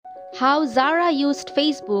How Zara used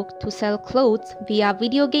Facebook to sell clothes via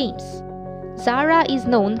video games. Zara is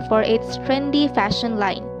known for its trendy fashion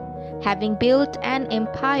line. Having built an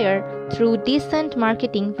empire through decent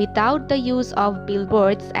marketing without the use of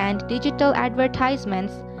billboards and digital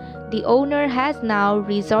advertisements, the owner has now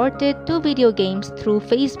resorted to video games through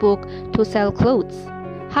Facebook to sell clothes.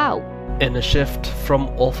 How? In a shift from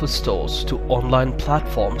office stores to online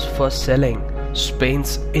platforms for selling,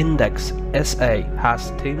 Spain's Index SA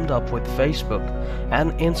has teamed up with Facebook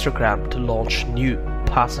and Instagram to launch new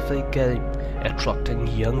Pacific game, attracting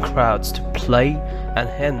young crowds to play and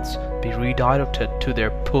hence be redirected to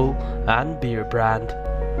their pool and beer brand.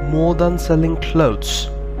 More than selling clothes,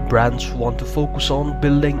 brands want to focus on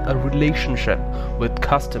building a relationship with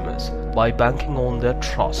customers by banking on their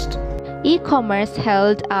trust. E-commerce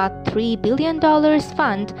held a $3 billion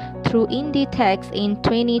fund through Inditex in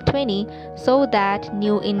 2020 so that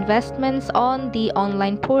new investments on the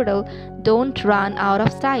online portal don't run out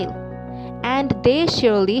of style. And they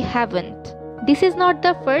surely haven't. This is not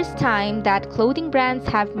the first time that clothing brands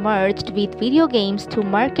have merged with video games to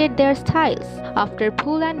market their styles. After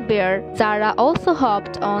Pull & Bear, Zara also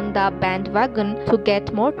hopped on the bandwagon to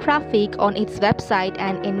get more traffic on its website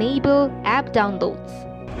and enable app downloads.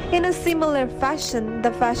 In a similar fashion,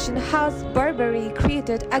 the fashion house Burberry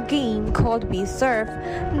created a game called We Surf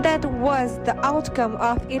that was the outcome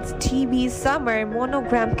of its TV summer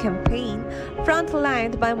monogram campaign,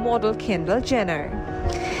 frontlined by model Kendall Jenner.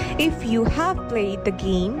 If you have played the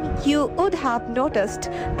game, you would have noticed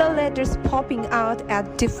the letters popping out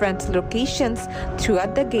at different locations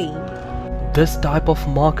throughout the game. This type of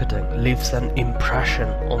marketing leaves an impression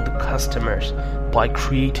on the customers by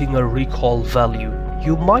creating a recall value.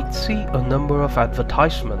 You might see a number of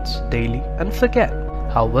advertisements daily and forget.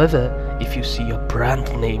 However, if you see a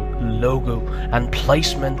brand name, logo, and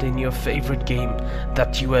placement in your favorite game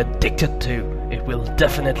that you are addicted to, it will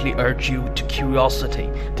definitely urge you to curiosity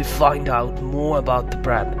to find out more about the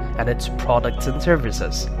brand and its products and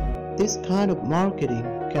services. This kind of marketing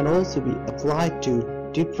can also be applied to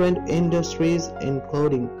different industries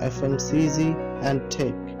including FMCG and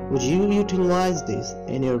tech. Would you utilize this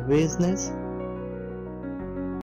in your business?